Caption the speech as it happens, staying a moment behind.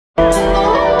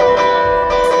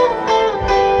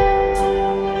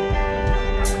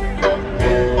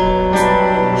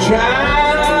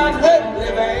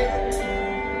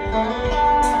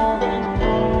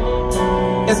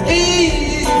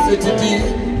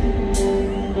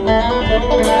The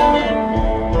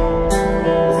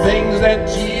things that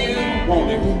you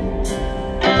wanted,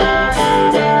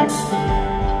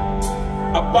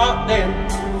 I bought them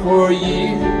for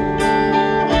you.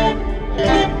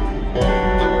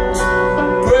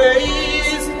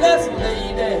 Graceless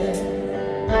lady,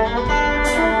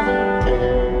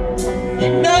 you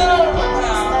know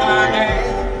how I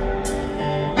am.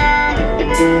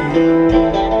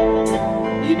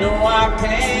 You know I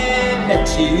can't let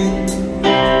you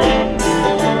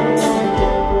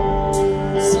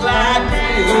slide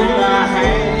through my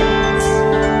hands.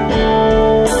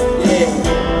 Yeah,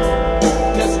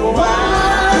 'cause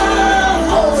wild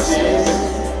horses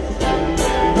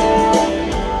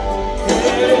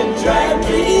couldn't drag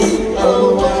me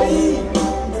away.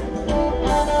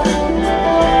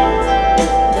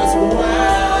 'Cause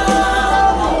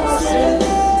wild horses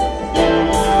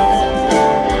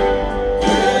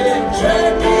couldn't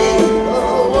drag me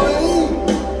away.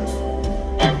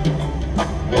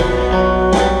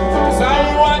 'Cause I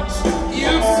watched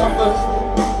you suffer.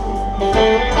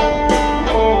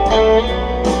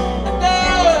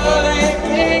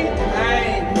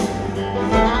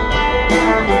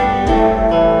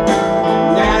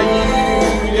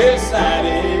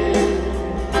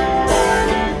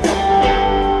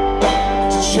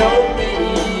 Show me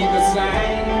the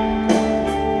sign,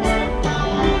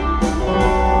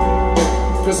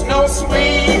 'cause no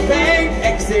sweeping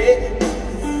exit,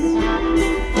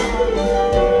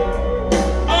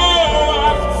 oh,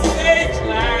 off the stage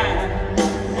line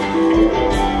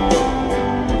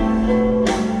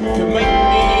can make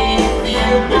me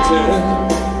feel bitter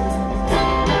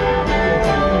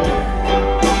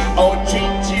or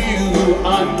treat you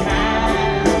unkind.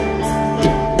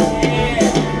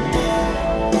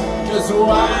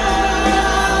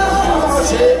 Wild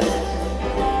horses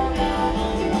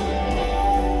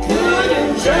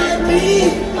couldn't drag me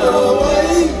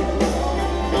away.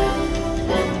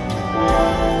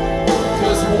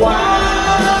 'Cause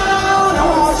wild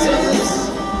horses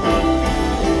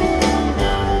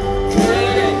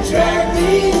couldn't drag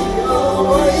me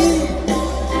away.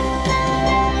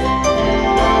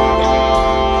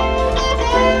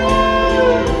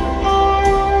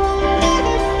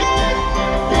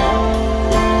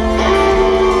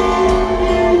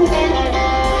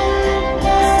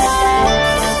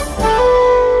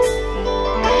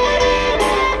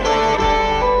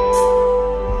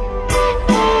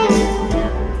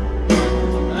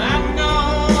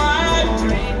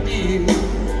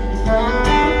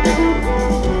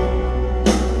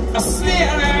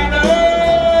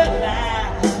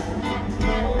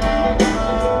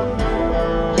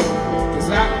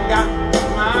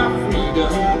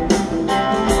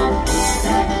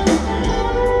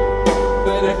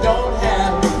 But I don't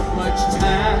have much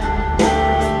time.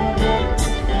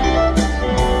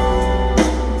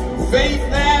 Faith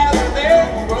that they're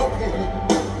broken,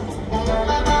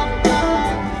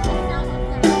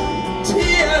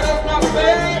 tears my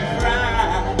faith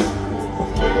cry.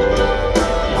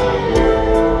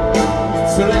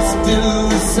 So let's do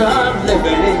some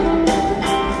living.